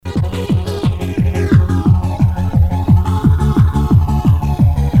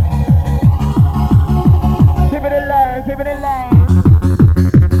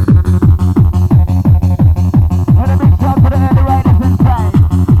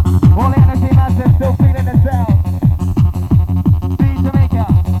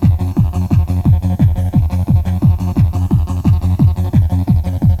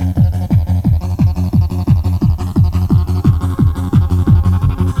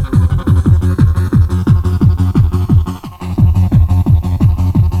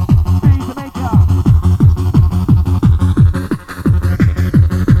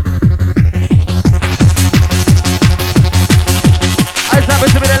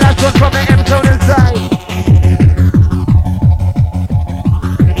last one from the M-Zone inside.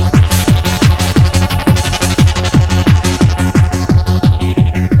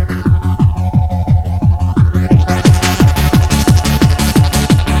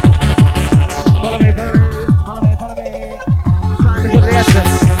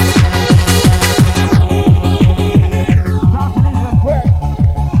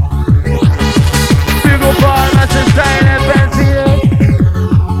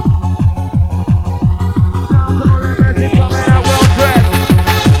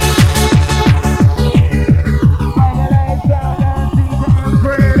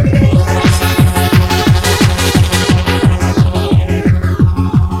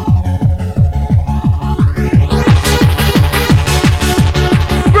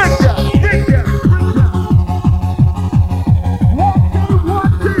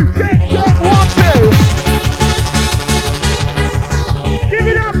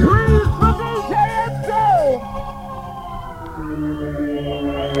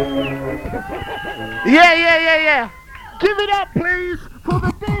 Yeah. Give it up, please, for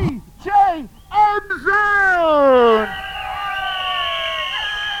the DJ M-Zone.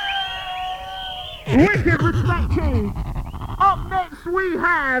 Wicked respect you. Up next we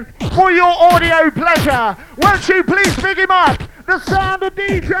have, for your audio pleasure, won't you please big him up, the sound of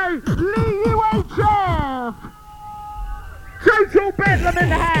DJ Lee UHF. Total Bedlam in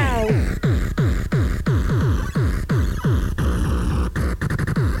the house.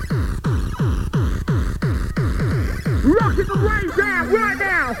 Rocking the way down right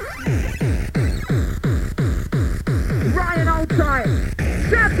now. Ryan Oldtight.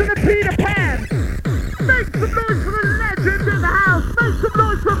 Shout to the Peter Pan. Make some noise for the legend in the house. Make some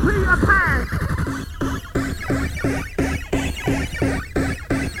noise for Peter Pan.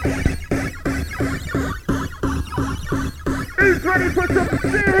 Who's ready for some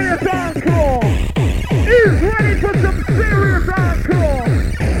serious encore? Who's ready for some serious encore?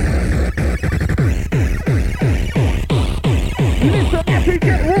 Listen as we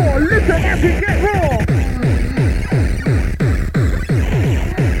get raw, listen as we get raw.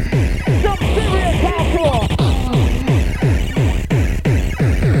 Some serious hardcore.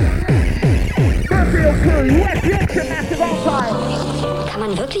 Bradford crew, West Yorkshire massive outside. Kann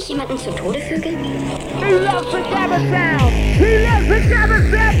man wirklich jemanden zu Tode vögeln? Who loves the Gabber sound? Who loves the Gabber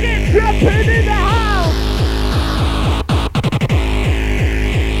sound? Get jumping in the house.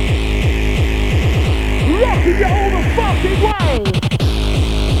 Rocking you all the fucking way.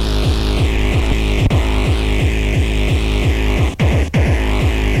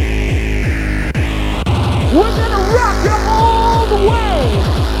 We're gonna rock you all the way.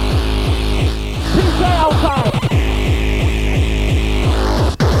 PJ outside.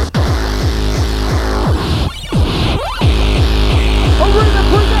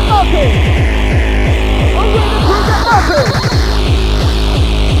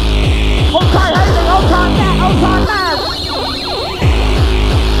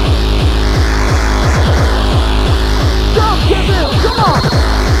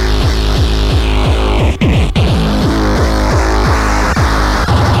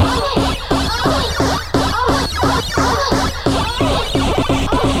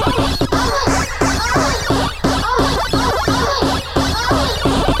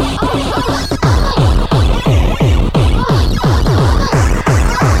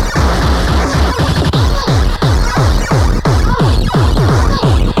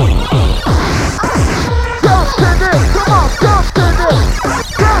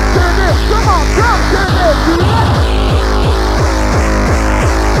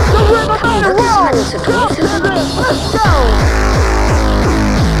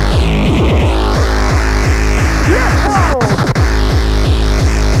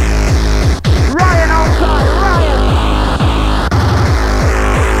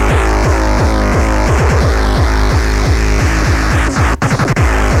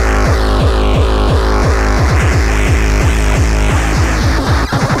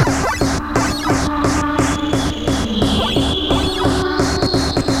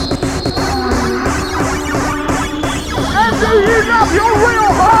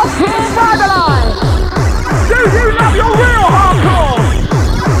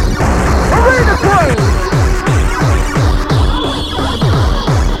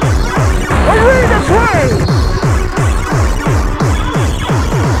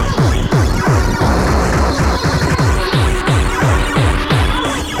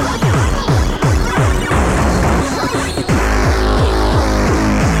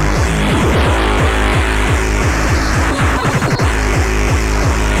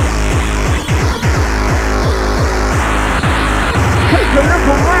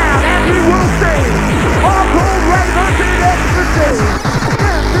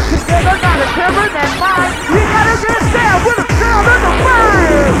 in their mind. You gotta get down with the sound of the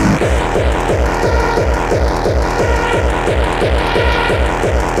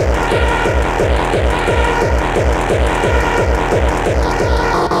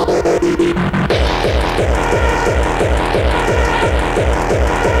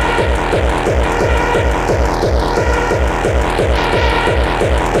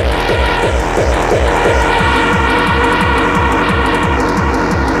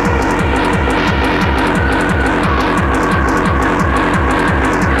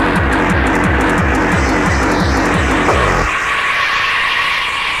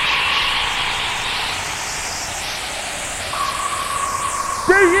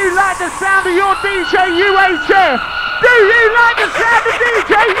the sound of your DJ UHF? Do you like the sound of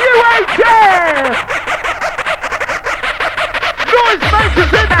DJ UHF? Noise makers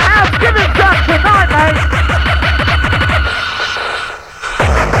in the house, give it up tonight, mate.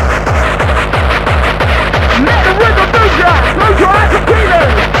 Let the rhythm move ya, close your eyes and feel it.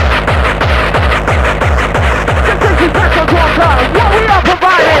 Just as you touch on water, what we are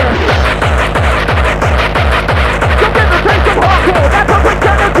providing. So get the taste of hardcore, that's what we're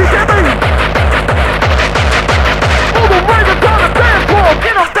telling you, give me. All the ravens on the dance floor,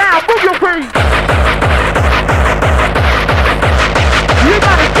 get them down, move your feet. You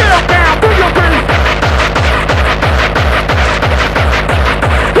gotta get them down, move your feet.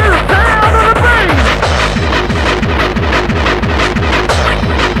 To the sound of the beat.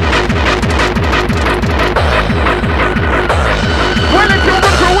 When it's your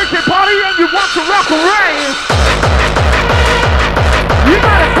winter wicked party and you want to rock and rave, you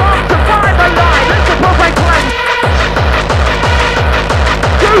gotta come to Vibealite, it's the perfect place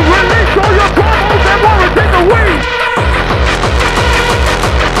to release all your troubles and worries in the week.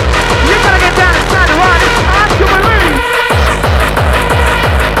 You gotta get down inside the ride, it's time to release.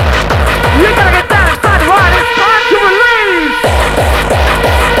 You gotta get down inside the ride, it's time to release.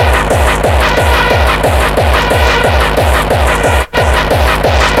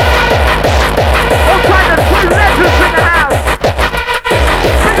 I'm trying to play legends in the house.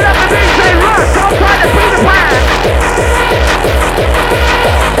 Picking up the DJ Rush, I'm trying to be the plan.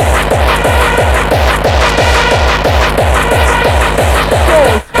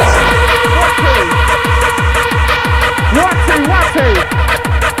 One, two.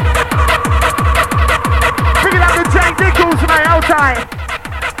 Picking up the Jane Nichols, mate, hold tight.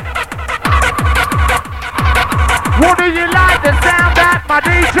 What do you like the sound that my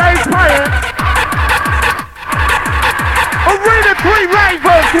DJ's playing? Arena 3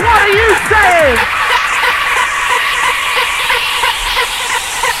 Ravens, what are you saying?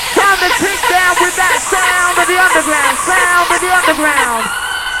 Time to kick down with that sound of the underground, sound of the underground.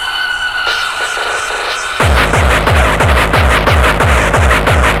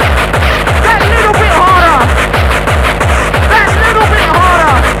 That little bit harder. That little bit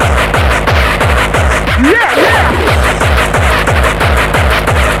harder. Yeah, yeah.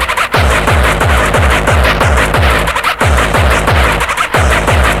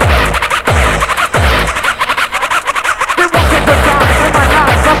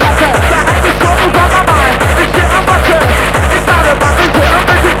 It's out of my vision.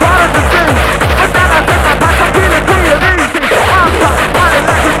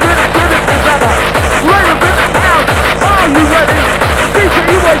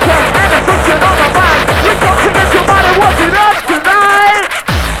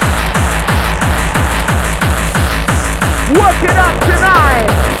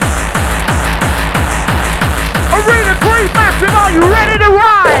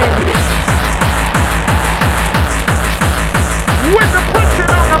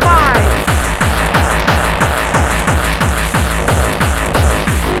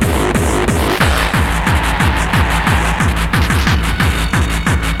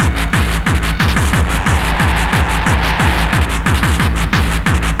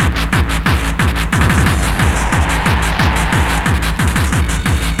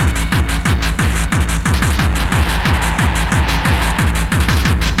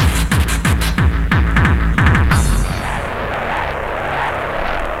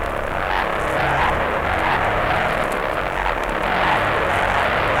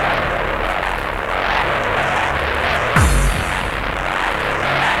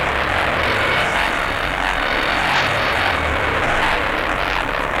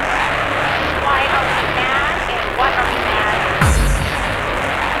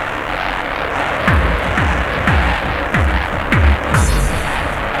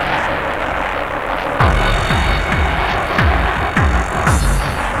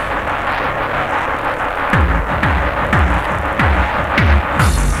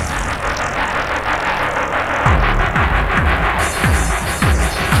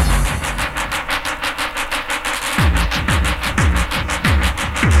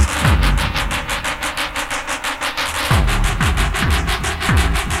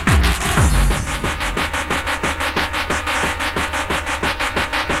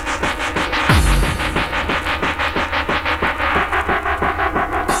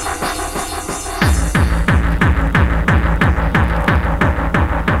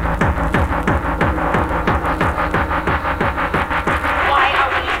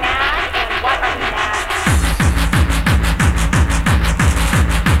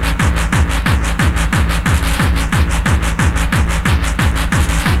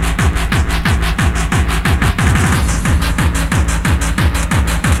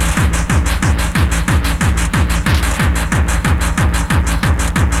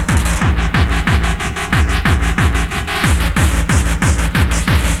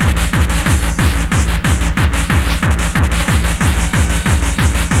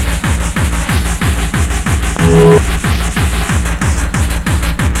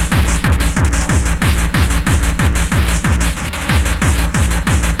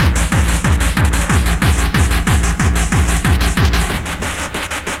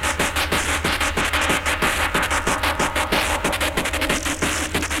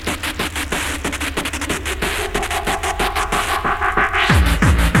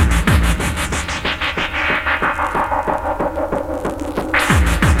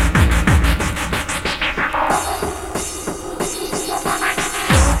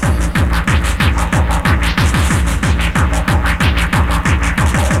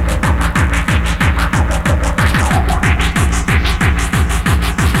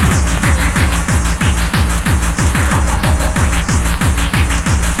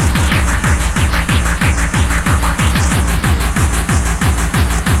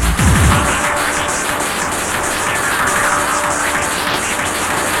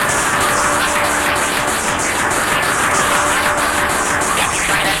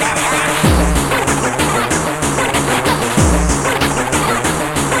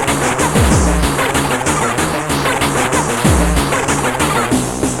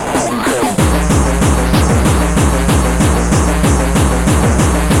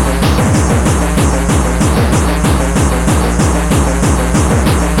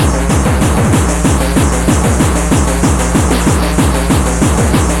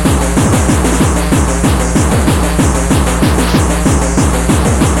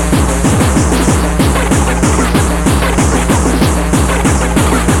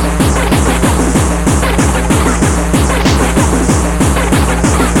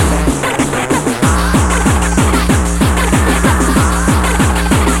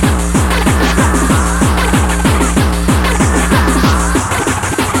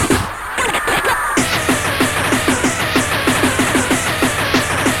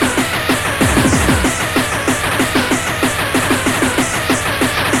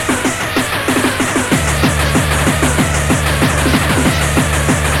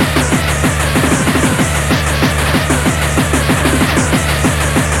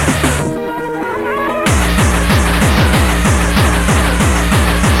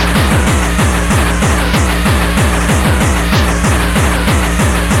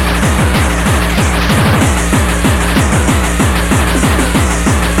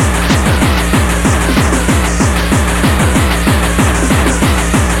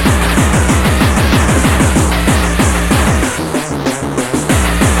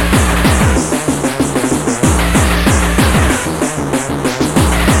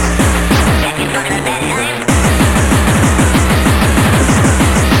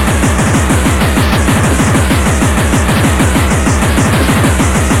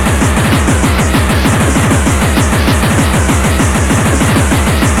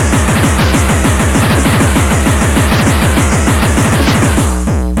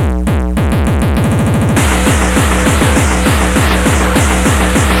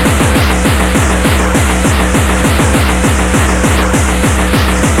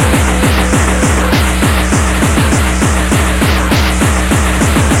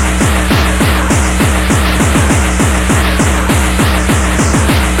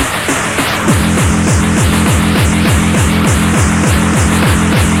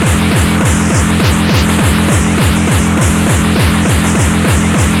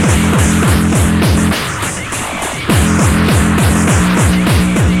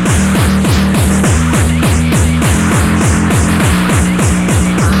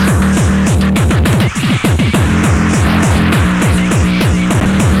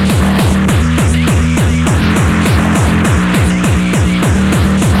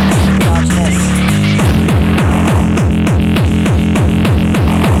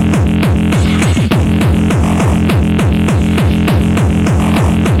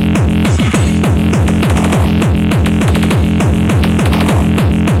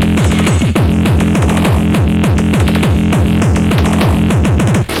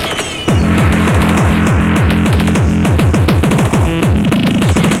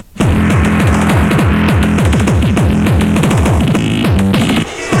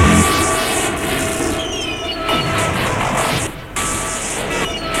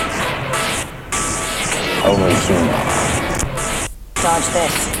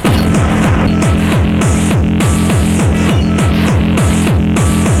 this?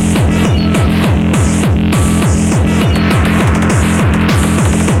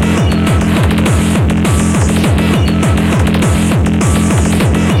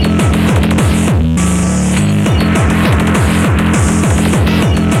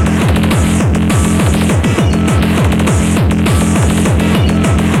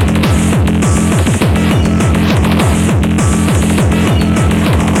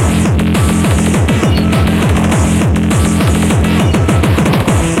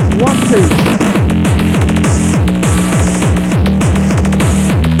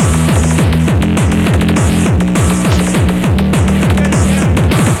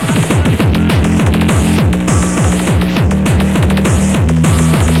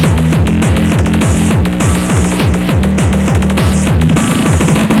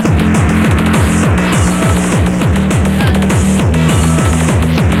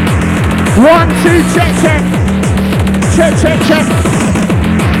 Check.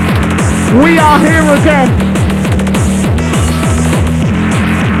 We are here again.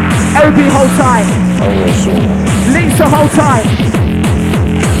 Obi, hold tight. Lisa, hold tight.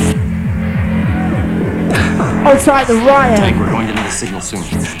 Hold tight, the riot. Tank, we're going to need a signal soon.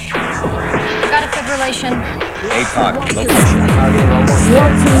 Got a fibrillation. ACOG, location.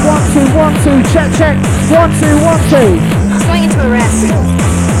 1 2 check. 1 2. He's going into arrest.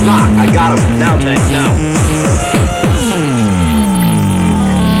 Lock, I got him. Now, Tank, now.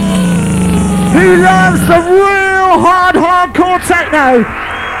 Who loves the real hardcore techno?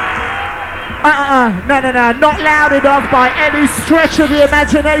 No, not loud enough by any stretch of the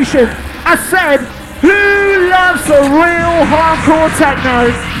imagination. I said, who loves the real hardcore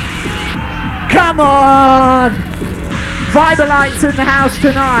techno? Come on! Vibealite's in the house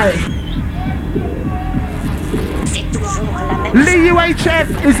tonight. Lee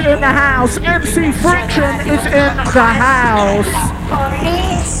UHF is in the house. MC Friction is in the house.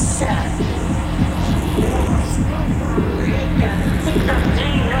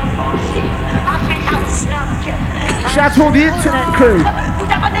 Shout out to all the internet crew.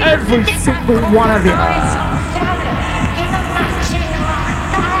 Every single one of you.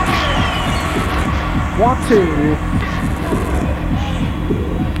 1 2.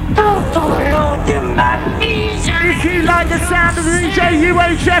 If you like the sound of the DJ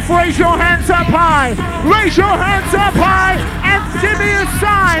UHF, raise your hands up high. Raise your hands up high and give me a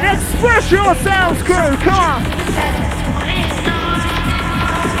sign. Express yourselves, crew. Come on.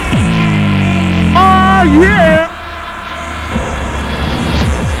 Oh yeah.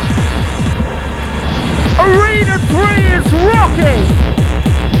 Arena 3 is rocking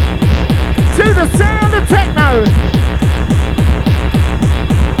to the sound of techno.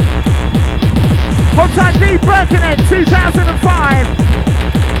 Hold tight, D. Birkenhead, 2005.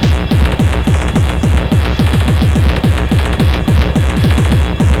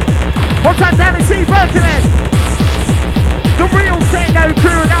 Hold tight, Danny C. Birkenhead. The real techno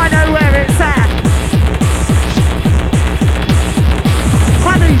crew, and I know where it's at.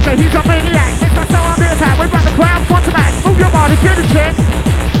 My DJ, he's a maniac. Mr. So on the attack. We've got the crowd front to back. Move your body, get a check.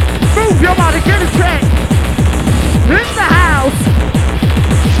 Move your body, get a check. In the house.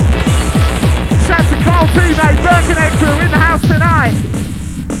 Shout to Carl T, mate. Birkenhead crew in the house tonight.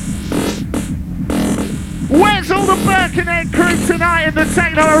 Where's all the Birkenhead crew tonight in the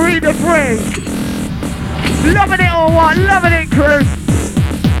Techno Arena 3? Loving it or what? Loving it, crew.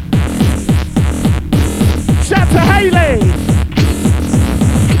 Shout to Hayley.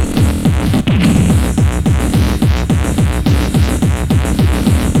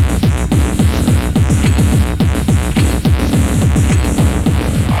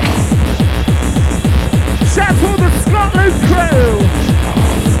 Crew.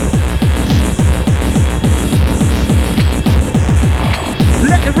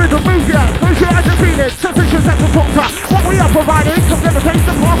 Let the rhythm move you. Close your eyes and feel it. Sensations at the top. What we are providing comes in the taste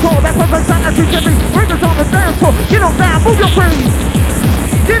of hardcore. That perfect sound that you can be. Bring us on the dance floor. Get on down, move your feet.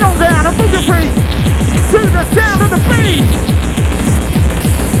 Get on down and move your feet to the sound of the beat.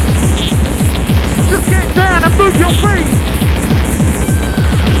 Just get down and move your feet.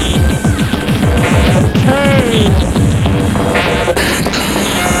 Hey.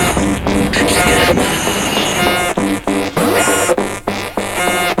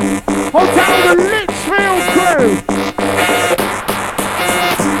 Hotel the Litchfield crew.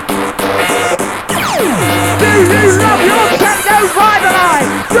 Do you love your techno, Vibealite?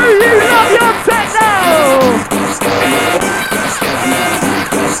 Do you love your techno?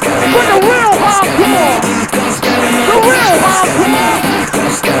 For the real hardcore, the real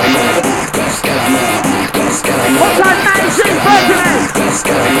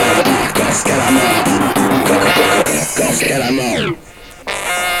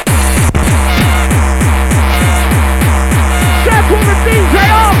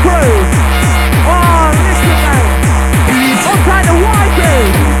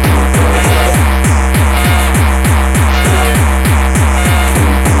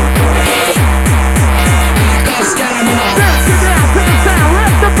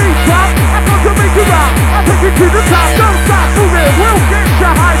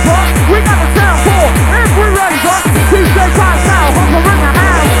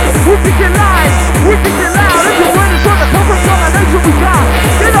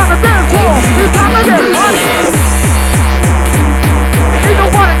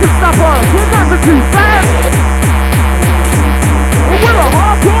can stop us. We're nothing too fast. We're a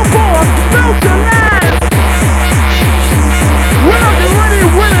hardcore force built to last. We're not ready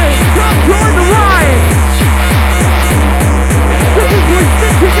winning. Come join the ride. This is we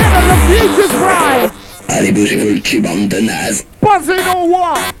stick together, the future's bright. Allez, bougez-vous le cul, bande de nazes. Buzzing or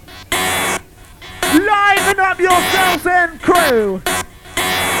what? Liven up yourselves and crew.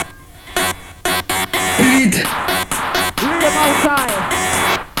 Vite. Liam outside.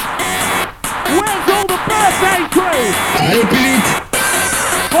 Where's all the birthday crew? Allez, plus vite.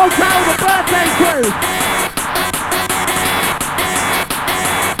 Hotel the birthday crew.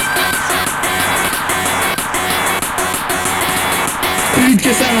 Plus vite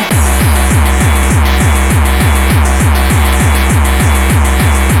que ça.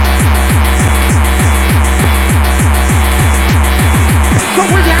 So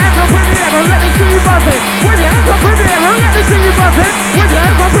with your hands up in the air, let me see you buzzing. With your hands up in the air, let me see you buzzing. With your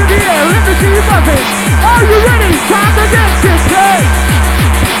hands up in the air, let me see you buzzing. Are you ready? Time to get this game.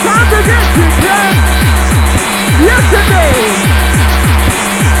 Time to get this game. Yesterday.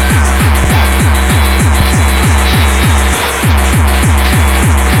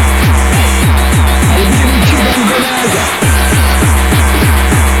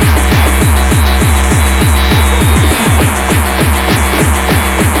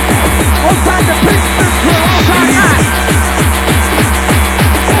 All time to pitch this for all time night.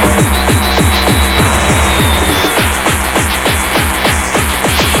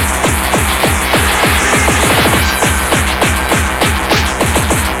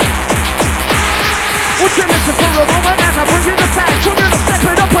 We'll listen for a moment as I bring you the facts. We're gonna step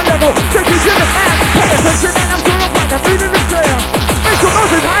it up a level, take you to the max. Pay attention and I'm gonna find the feeling is clear. Make some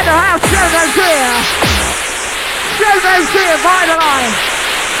noise behind the house, show those here. Show those here, Vibealite.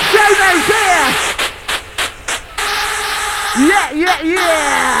 Show those here. Yeah.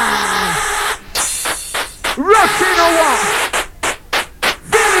 Rushing or what?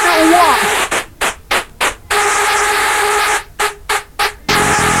 Feeling it or what?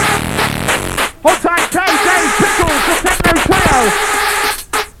 Hold tight, Dave, Pickles, the Techno Trio.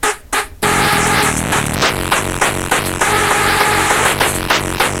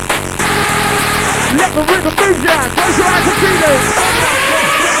 Let the rhythm move ya. Close your eyes and feel it.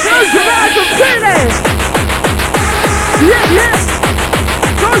 Close your eyes and feel it. Yeah.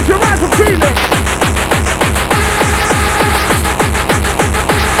 Close your eyes and feel it.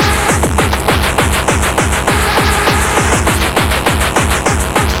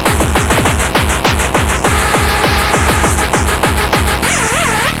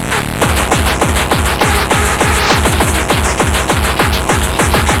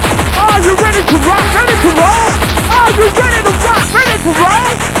 Are you ready to rock? Ready to roll? Are you ready to rock? Ready to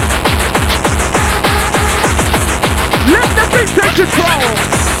roll? Let the beat take control.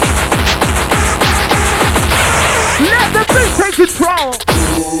 Let the beat take control.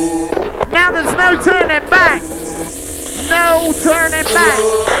 Now there's no turning back. No turning back.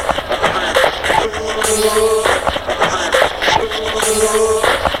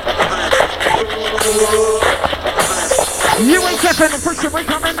 UHF and the pushing, we're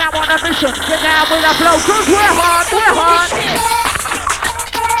coming now on a mission. Get down with a flow, cause we're hard.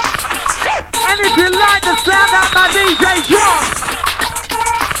 And if you like the sound of my DJ drum,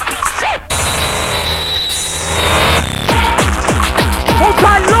 hold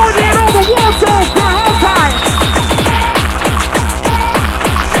tight, Lord, and all the war songs, hold tight.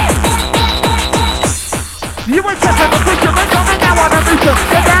 UHF and the pushing, we're coming now on a mission.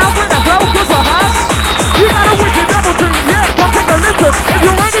 Get down with a flow, cause we're hard. You gotta win your double team, yeah, come take a listen. If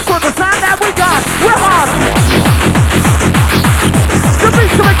you're ready for the sound that we got, we're hard. The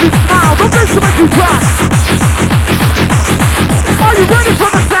beats to make you smile, the beats to make you cry. Are you ready for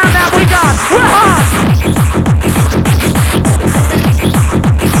the sound that we got? We're hard.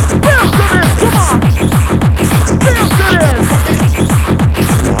 Bounce to this, come on. Bounce to this.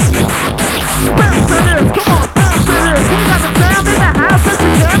 Bounce to this, come on, bounce to this. We got the sound in the house that you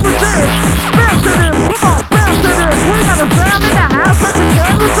can't resist. Bounce to this, come on, bounce to this. We got the sound in the house that you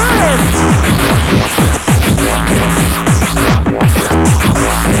can't resist.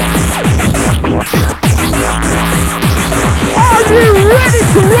 Are you ready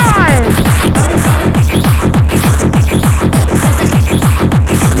to ride?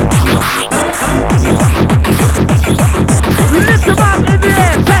 Lift them up in the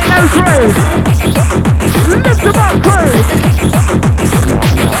air, take no crew. Lift them up, crew.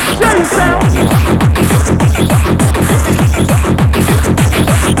 Show yourself.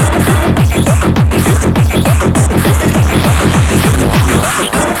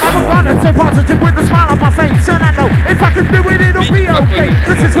 I'm a runner, stay positive with a smile on my face. And I know if I can do it, it'll be okay. okay.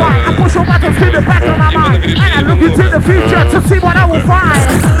 This is why I push your buttons to the back of my mind, and I look into the future to see what I will find.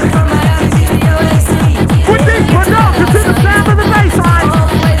 We're deeper darker to the sound of the bassline.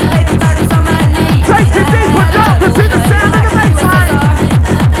 Take it deeper darker to the sound of the bassline.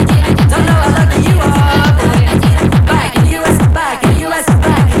 Don't know how lucky you are, boy. Back in US, back in US,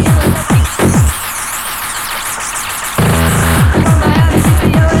 back in US. From Miami to the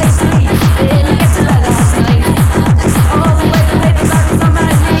OAC, didn't get to that last night. All the way to paper back on my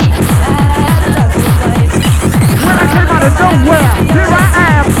knee. I had a lucky place. When I came out of nowhere, here I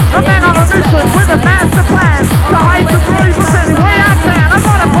am, a man on a mission with a master plan to hide the bravest any way I can. I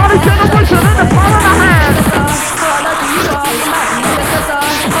got a body generation in the palm of my hand.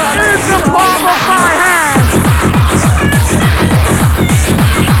 In the palm of my hand.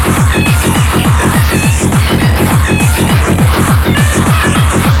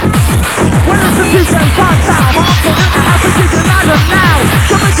 When it's the DJ fun time, I'm for it, I have to keep it out of now.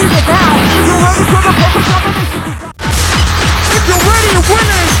 Come and keep it down. You're ready for the purpose of the mission. If you're ready and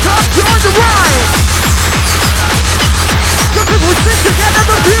willing, come join the ride. Because we stick together,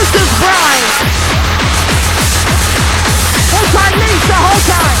 the future's bright. Hold tight, Lisa, hold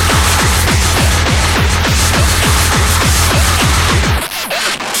tight.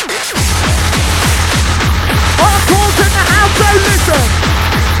 Hardcore's in the house, so listen.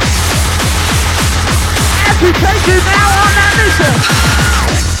 As we take you now on that mission.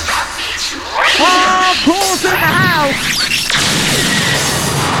 Hardcore's in the house.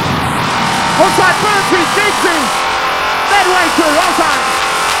 Hold tight, Bertie, Dixie. Midway through, hold tight.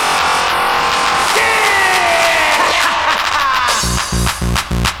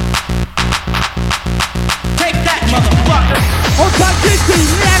 Take that, motherfucker! Hold tight, Dixie,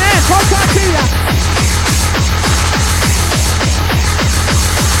 Leanne, hold tight to ya.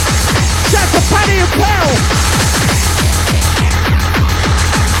 Shout to Paddy and Pearl.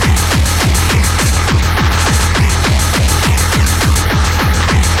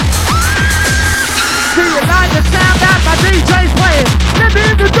 Do you like the sound that my DJ's playing? Let me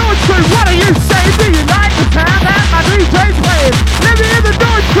in the Dodge crew, what do you say? Do you like the sound that my DJ's playing? Let me in the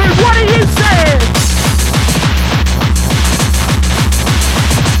Dodge crew, what do you say?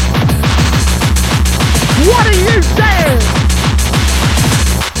 What are you saying?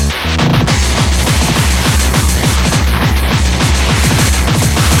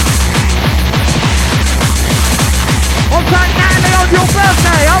 Hold tight, Natalie, on your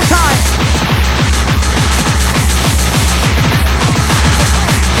birthday, hold tight.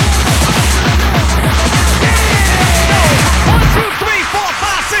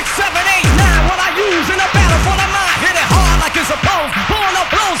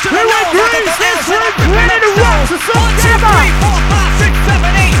 Who agrees this week? Ready to rock to some Gabber! 1, 2, 3, 4, 5, 6, 7,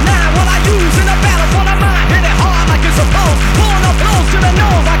 8, 9. What I use in a battle for the mind. Hit it hard like it's supposed. Pulling up blows to the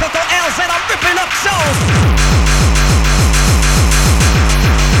nose like a throw L's and I'm ripping up shows.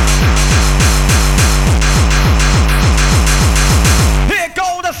 Here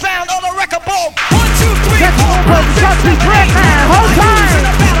go the sound of the record ball. 1, 2, 3, 4, 5, 6, 7, 8, 9. Hold tight! In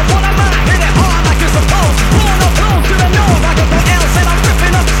a battle for the mind. Hit it hard like it's supposed. Pulling up blows to the nose like a throw L's and I'm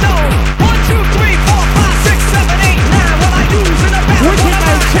ripping up shows. 1, 2, 3, 4, 5, 6, 7, 8, 9. What I use in a battle for the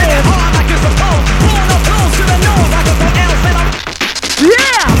mind. Hit it hard like it's supposed. Pulling up blows to the nose like a throw L's and I'm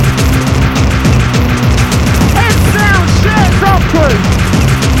Yeah! Head sound shares up crew.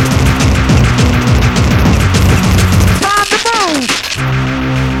 Time to move.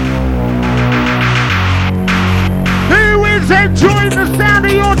 Who is enjoying the sound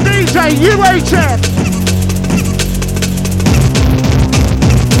of your DJ, UHF?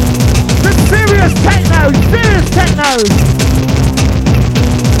 The serious techno, serious techno.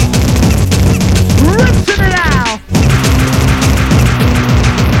 Rips in it out.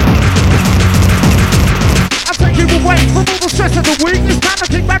 I take you away from all the stress of the week. It's time to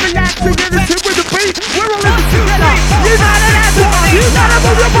kick back, relax, and get into with the beat. We're all in this together. United as one. You gotta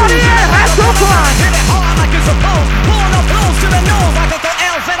move your body in. That's so fun. hit it hard like it's supposed. Pulling up blows to the nose like a throw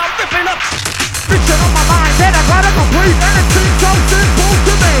L's and I'm ripping up. Mission on my mind, then I gotta complete. And it seems so simple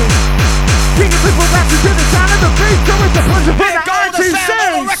to me. Kicking people back to the sound of the beat. So it's a pleasure for the eye to see.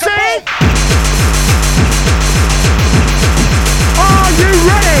 Are you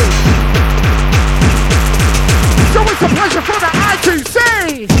ready? So it's a pleasure for the eye to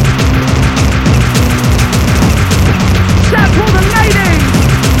see. Shout to all the ladies.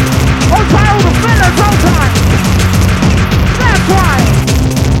 Hold tight, all the fellas, hold tight. That's right.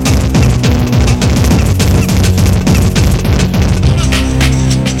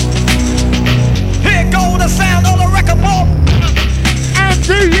 Here go the sound of the record ball. And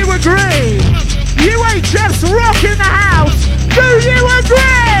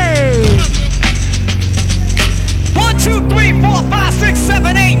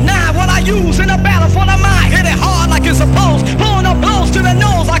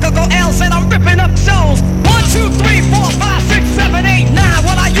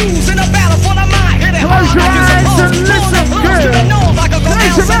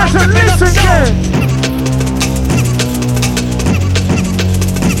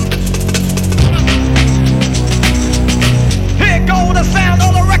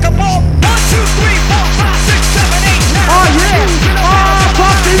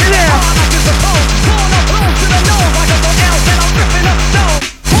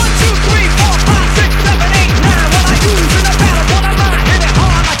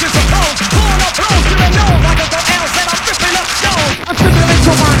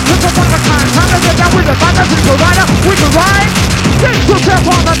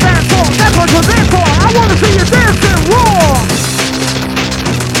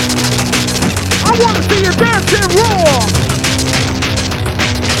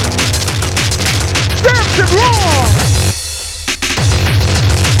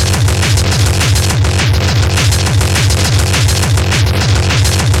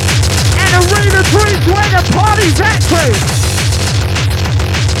 3's where the party's at, crew.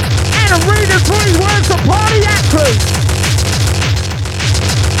 And Arena 3's where's the party at, crew.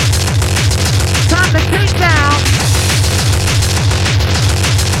 Time to kick down.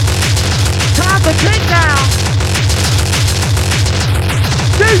 Time to kick down.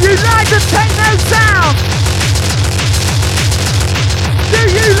 Do you like the techno sound? Do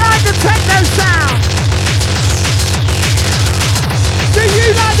you like the techno sound? Do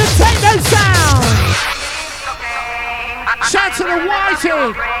you like the techno sound? Shout to the whitey.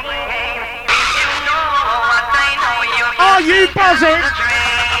 Are you buzzing?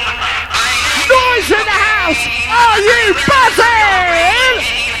 Noise in the house. Are you buzzing?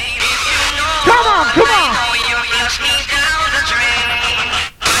 Come on, come on.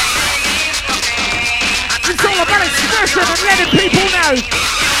 It's all about expression and letting people know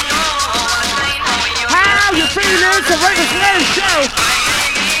how you feeling. It's a regular show.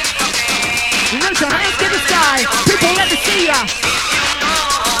 Raise your hands to the sky. People, let me see ya.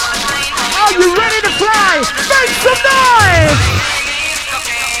 Are you ready to fly? Make some noise!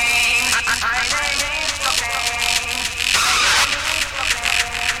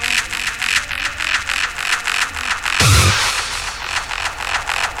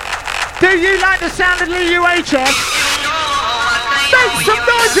 Do you like the sound of the UHF? Make some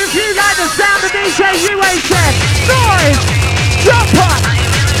noise if you like the sound of DJ UHF. Noise! Jump up!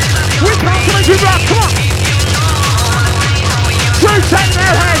 We can't make you rock, come on! True techno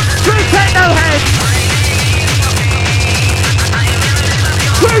heads! True techno heads!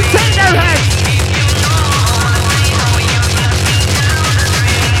 True techno heads!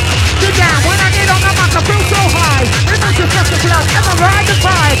 Sit down, when I get on the mic I feel so high. It makes you feel the blood, and I ride the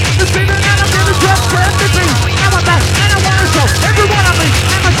vibe. The feeling and I'm gonna drop for every beat. Now I'm back, and I wanna show everyone I meet.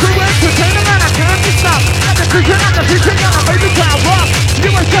 I'm a true entertainer and I can't be stopped. I'm the vision, and I made the crowd rock. You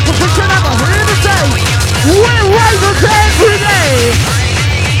ain't kept a vision, I'm here to say we're ravers every day.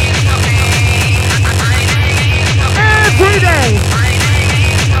 Every day.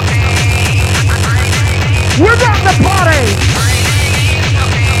 We're on the party.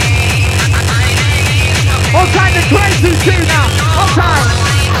 All time the crazy tune now. All time.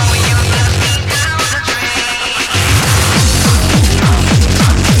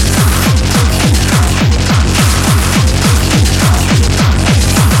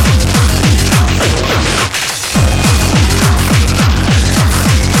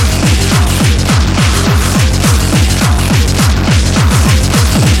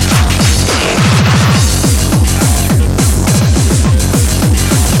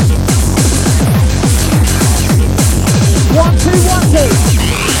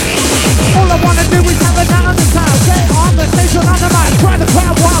 All I wanna do is have a down on the crowd. Get on the stage and on the mic. Try the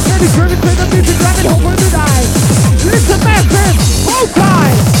crowd wild, really groovy to the music, grabbing over the eye. Listen massive, hold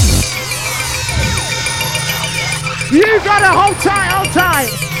tight. You gotta hold tight, hold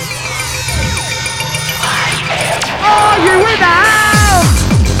tight. Are you in the house?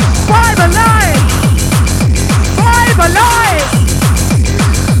 Vibealite! Vibealite!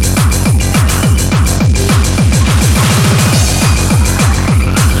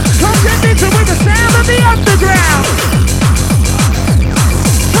 With the sound of the underground.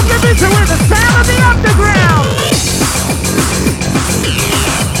 Come to me with the sound of the underground.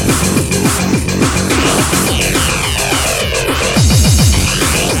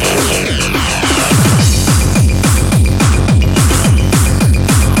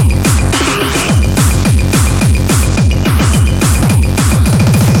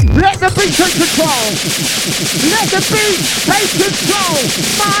 Let the beat take control. Let the beat take control.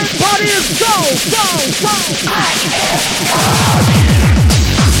 Mind, body, and soul.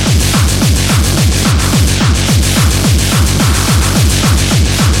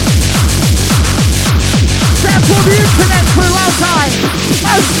 That's for the internet crew outside.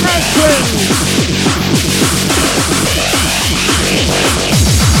 Internet crew.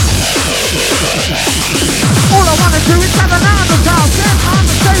 All I wanna do is have an underdog. Get on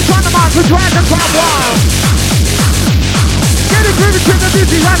the stage on the mic and drive the crowd wild. Get it groovy to the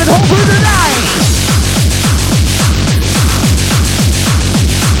music, have it all through the night.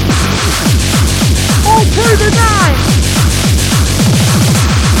 All through the night.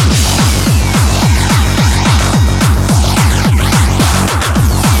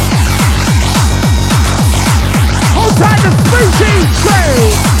 Hold tight the species crew.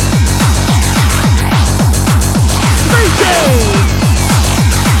 Species.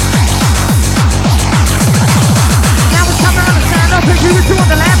 If you were to on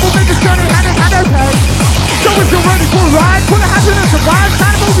the land, we'll make a journey hand in hand, okay? So if you're ready for a ride, put a hand in the ride,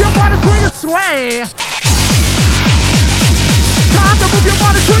 time to move your body to the sway. Time to move your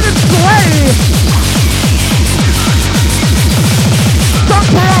body to the sway.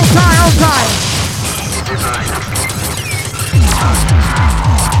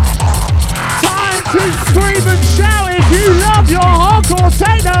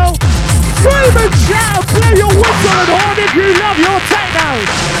 Scream and shout, play your whistle and horn if you love your techno.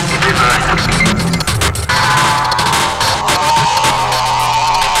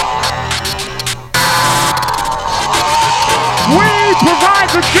 We provide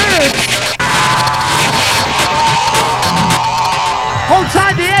the goods. Hold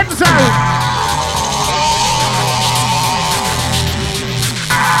tight the end zone.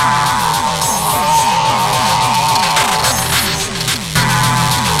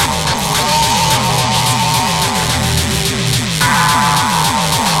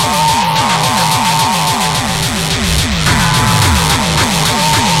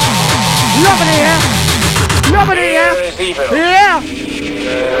 Love it here. Love it here. Yeah.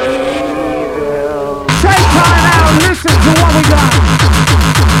 Take time out and listen to what we got.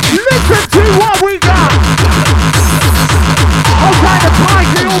 Listen to what we got. Okay, the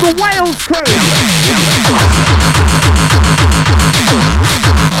pike and all the Wales crew.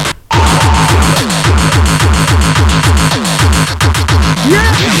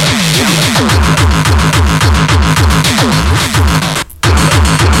 Yeah.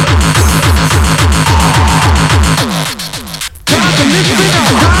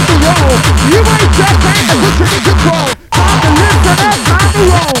 UHF and the friction in control. Time to listen up, time to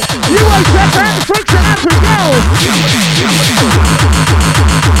roll. UHF and the friction as we go.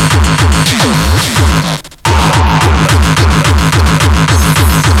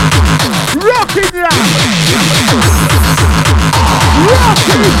 Rockin' ya!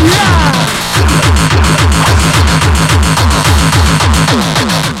 Rockin' ya!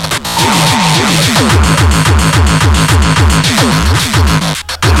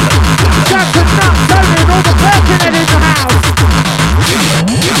 That's enough, Tony, and all the person in the house.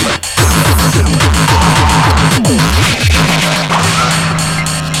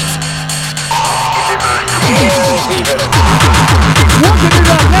 Walking it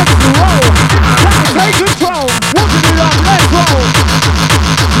up, let's roll. Time to take control. Walking it up, let's roll.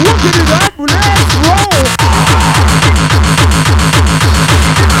 Walking it up, let's roll.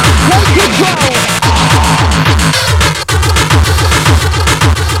 Take control.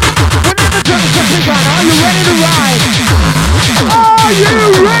 Are you ready to ride? Are you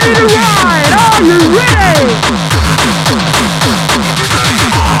ready to ride? Are you ready?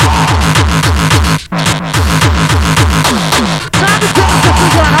 Time to turn the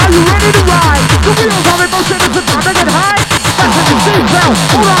gun. Are you ready to ride? The wheels are in motion as the time to get high. Fasten your seatbelt.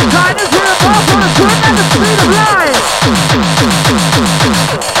 Hold on tight as we're above on a swim at the speed of light.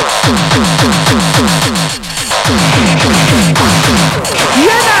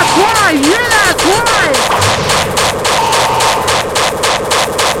 Yeah, that's right. Yeah, that's right.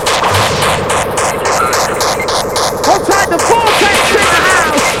 Hold tight, the vortex in the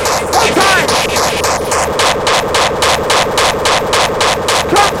house. Hold tight.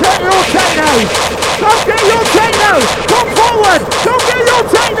 Come get your techno. Come get your techno. Come forward. Come get your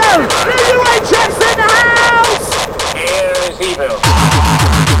techno. The UHF's in the house. Here is evil.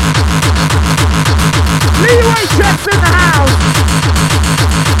 The UHF's in the house.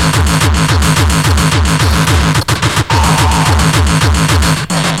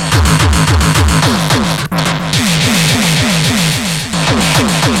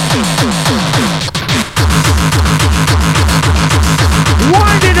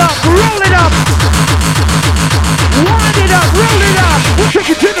 Wind it up, roll it up. Wind it up, roll it up. We'll take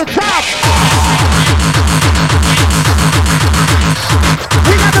it to the top.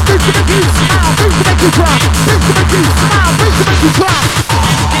 We got the beats to make you smile, beats to make you drop, beats to make you smile, beats to make you drop.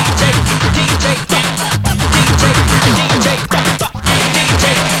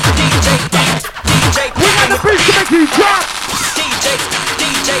 We got the beats to make you drop.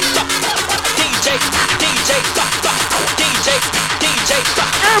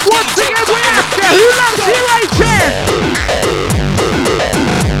 And once again we ask you, who loves UHF?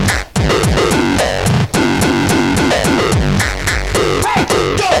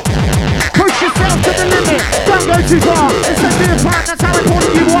 Push yourself to the limit, don't go too far. It's a dear part, that's how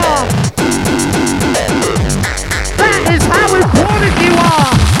important you are. That is how important you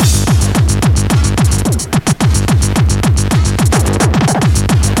are.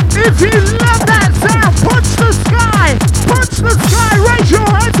 If you love that sound, punch the sky! Punch the sky! Raise your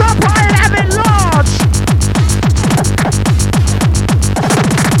hands up high and have it large!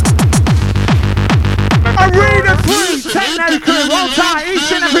 Arena 3, techno crew, roll tight,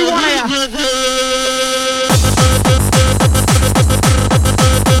 each and every one of you!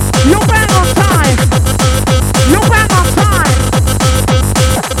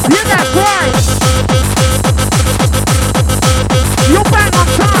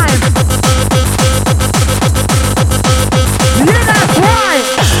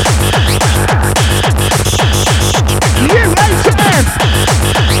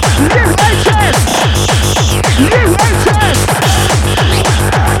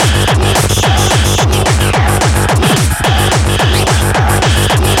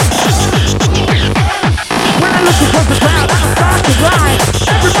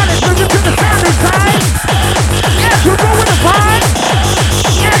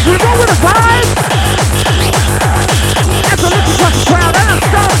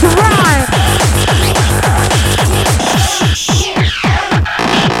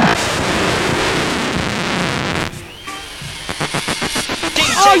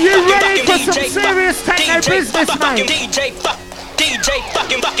 some serious techno business, mate. DJ fucking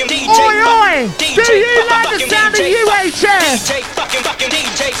DJ. Oi, oi! Do you like the sound of UHF? DJ fucking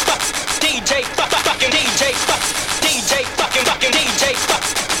DJ. DJ fucking DJ. DJ fucking DJ.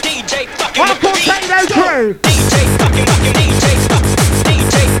 DJ fucking Hardcore techno crew. DJ fucking DJ.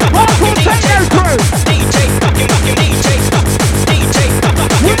 DJ Hardcore techno crew. DJ fucking DJ. DJ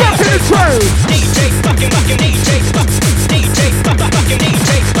We're rocking the crew. DJ fucking DJ. DJ fucking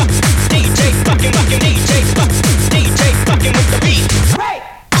DJ. DJ fucking DJ. DJ fucking with the beat.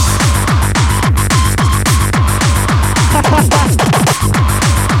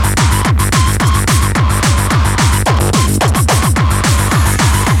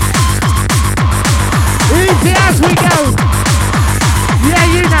 Easy as we go. Yeah,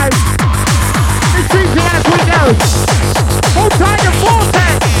 you know. It's easy as we go. Hold tight to vortex.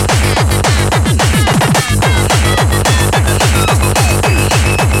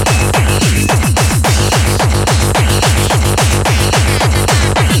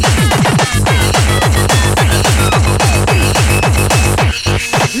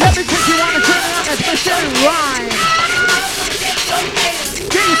 Let me take you on a journey on a special ride.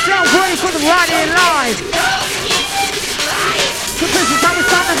 Get yourself ready for the ride in life. So this is how we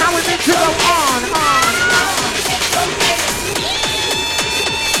start and how we need to go on.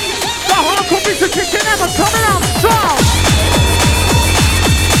 The hardcore beats are kicking and we're coming out strong.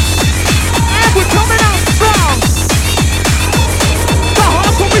 And we're coming out strong. The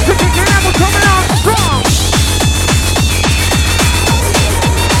hardcore beats are kicking and we're coming out strong.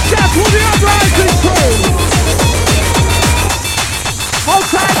 Shout to the uprising crew. Hold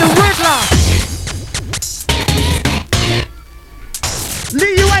tight the Riddler.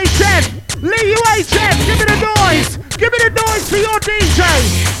 Lee UHF, give me the noise. Give me the noise for your DJ.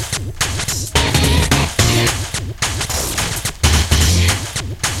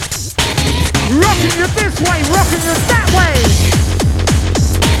 Rocking you this way, rocking you that way.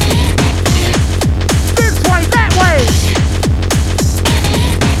 This way, that way.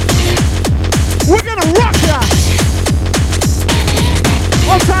 We're gonna rock ya.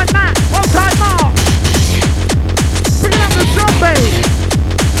 One time Matt, one time Mark. Bringing up the zombie.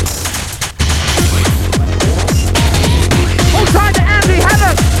 Hold tight to Andy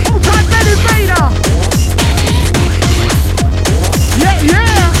Havoc. Hold tight Benny Vader. Yeah,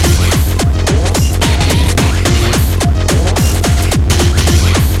 yeah.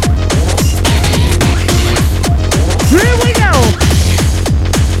 Here we go.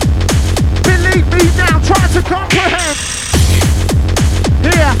 Believe me now, try to comprehend.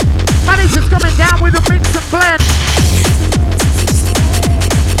 Here, Manny's just coming down with a mix and blend.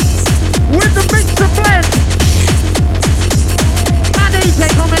 With the mix and blend. Manny's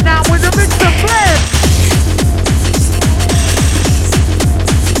coming down with the mix and blend.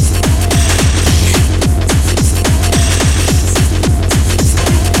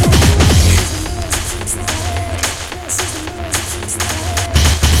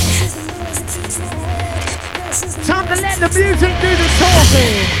 Time to let the music do the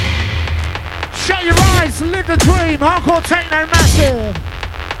talking. Shut your eyes, live the dream. Hardcore techno massive.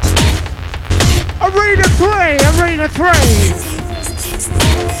 Arena 3.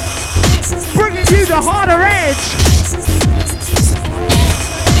 Bringing you the harder edge.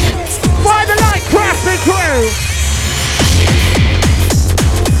 By the light crafting crew.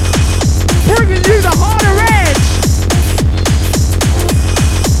 Bringing you the harder edge.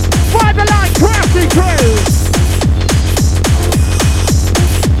 By the light crafting crew.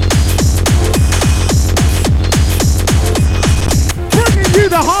 You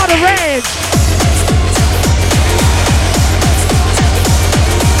the harder edge.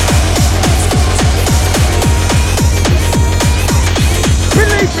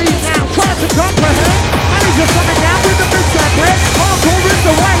 Believe me now, try to comprehend. Managers coming down with the big separate. Hardcore is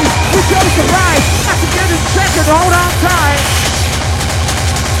the way, we go to ride. Have to get in second, hold on tight.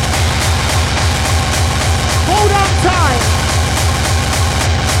 Hold on tight.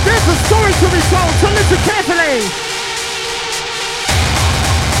 There's a story to be told, so listen carefully.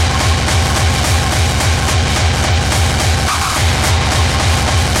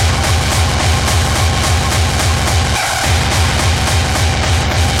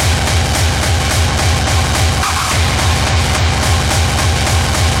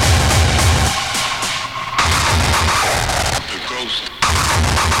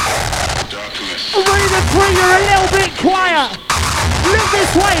 Arena 3, you're a little bit quiet. Look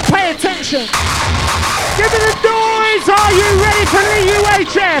this way, pay attention. Give me the noise, are you ready for the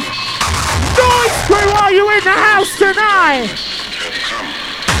UHF? Noise crew, are you in the house tonight?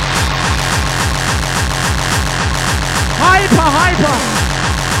 Hyper.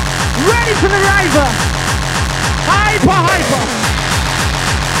 Ready for the raver. Hyper.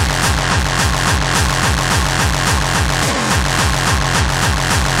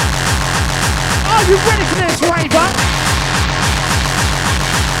 Are you ready for this, raver?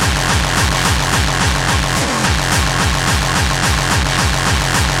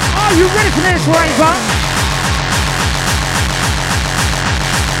 Are you ready for this, raver?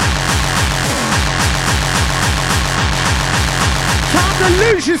 Time to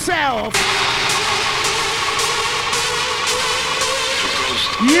lose yourself.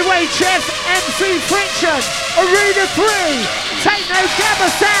 UHF MC Friction, Arena 3, Techno Gabber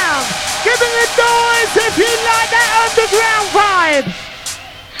Sound. Give me the noise if you like that underground vibe.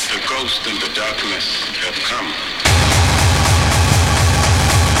 The ghost and the darkness have come.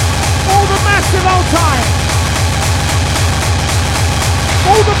 All the massive old time.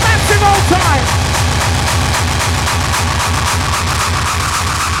 All the massive old time.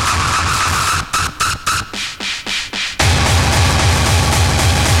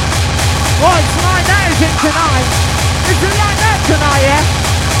 Oh, it's like that, is it, tonight? Is it like that tonight, yeah?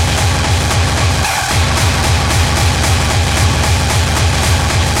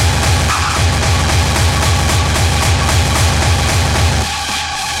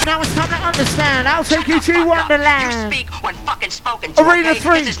 Now it's time to understand. I'll take you to Wonderland. Arena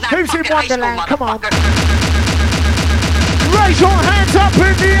 3, who's in Wonderland? Come on. Raise your hands up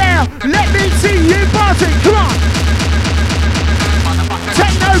in the air. Let me see you buzzing. Come on.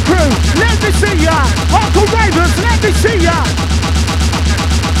 Techno crew, let me see ya. Hardcore ravers, let me see ya.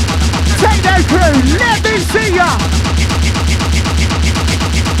 Techno crew, let me see ya.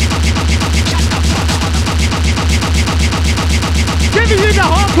 Giving you the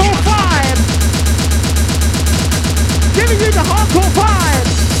hardcore vibe. Giving you the hardcore vibe.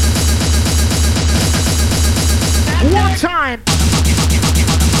 One time.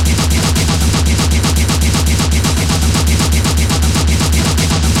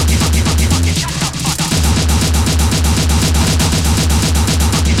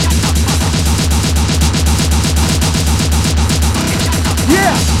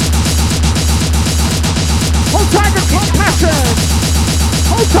 Yeah. Hold tight the compassion.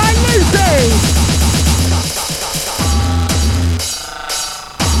 Hold tight, Lucy!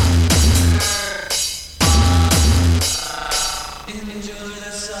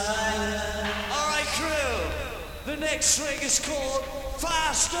 Alright, crew. The next swing is called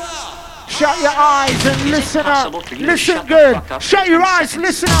Faster. Shut your eyes and listen up. Listen good. Shut your eyes,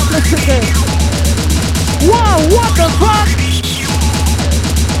 listen up, listen good. Whoa, what the fuck?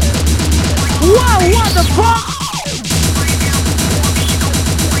 Whoa, what the fuck?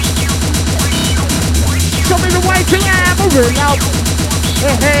 Show me the way to Amarillo.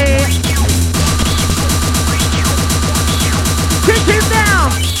 Hey, hey. Kick him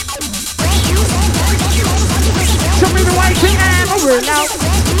down. Show me the way to Amarillo.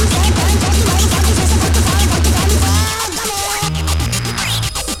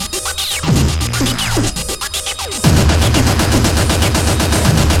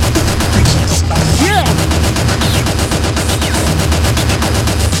 Yeah.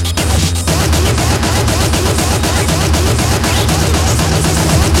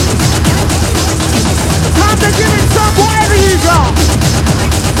 Time to give it some, whatever you got.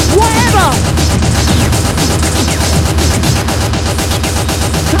 Whatever.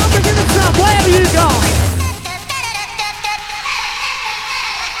 Time to give it some, whatever you got.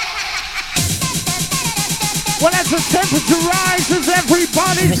 Well, as the temperature rises,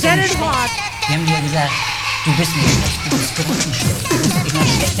 everybody's getting hot. Wir haben dir gesagt, du bist nicht schlecht, du bist grottenschlecht. Ich meine,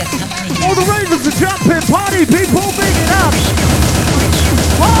 schlechter kann man nicht. All the ravers are jumping, party people, big it up.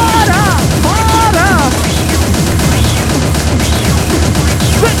 Harder, harder.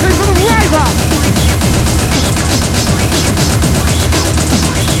 Quickly for the raver.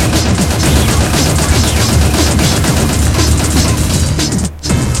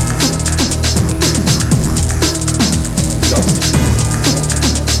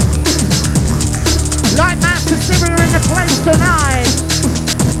 Like Master Similar in the place tonight.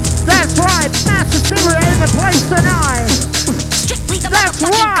 That's right, Master Similar in the place tonight. That's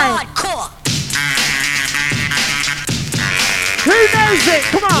right. Who knows it?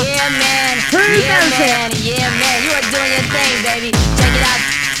 Come on. Yeah, man. Who knows man. Yeah, man. You are doing your thing, baby. Check it out.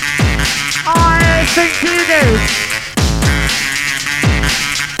 I think you do.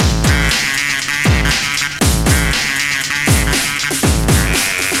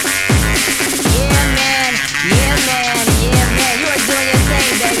 Yeah, man. Yeah, man. Yeah, man. You are doing your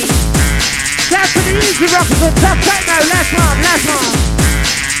thing, baby. That's for the easy rockers and tough techno. Last one, last one.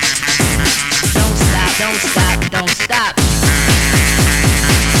 Don't stop, don't stop, don't stop.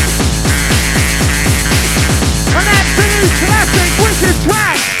 classic, wicked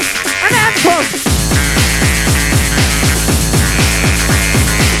track, an anthem.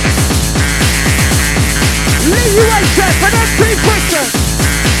 Lee UHF and MC Twister.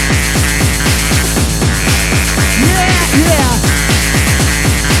 Yeah.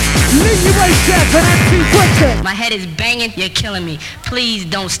 Lee UHF and MC Twister. My head is banging, you're killing me. Please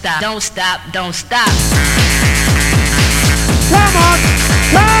don't stop, don't stop, don't stop. Come on,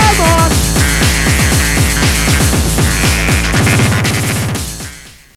 come on.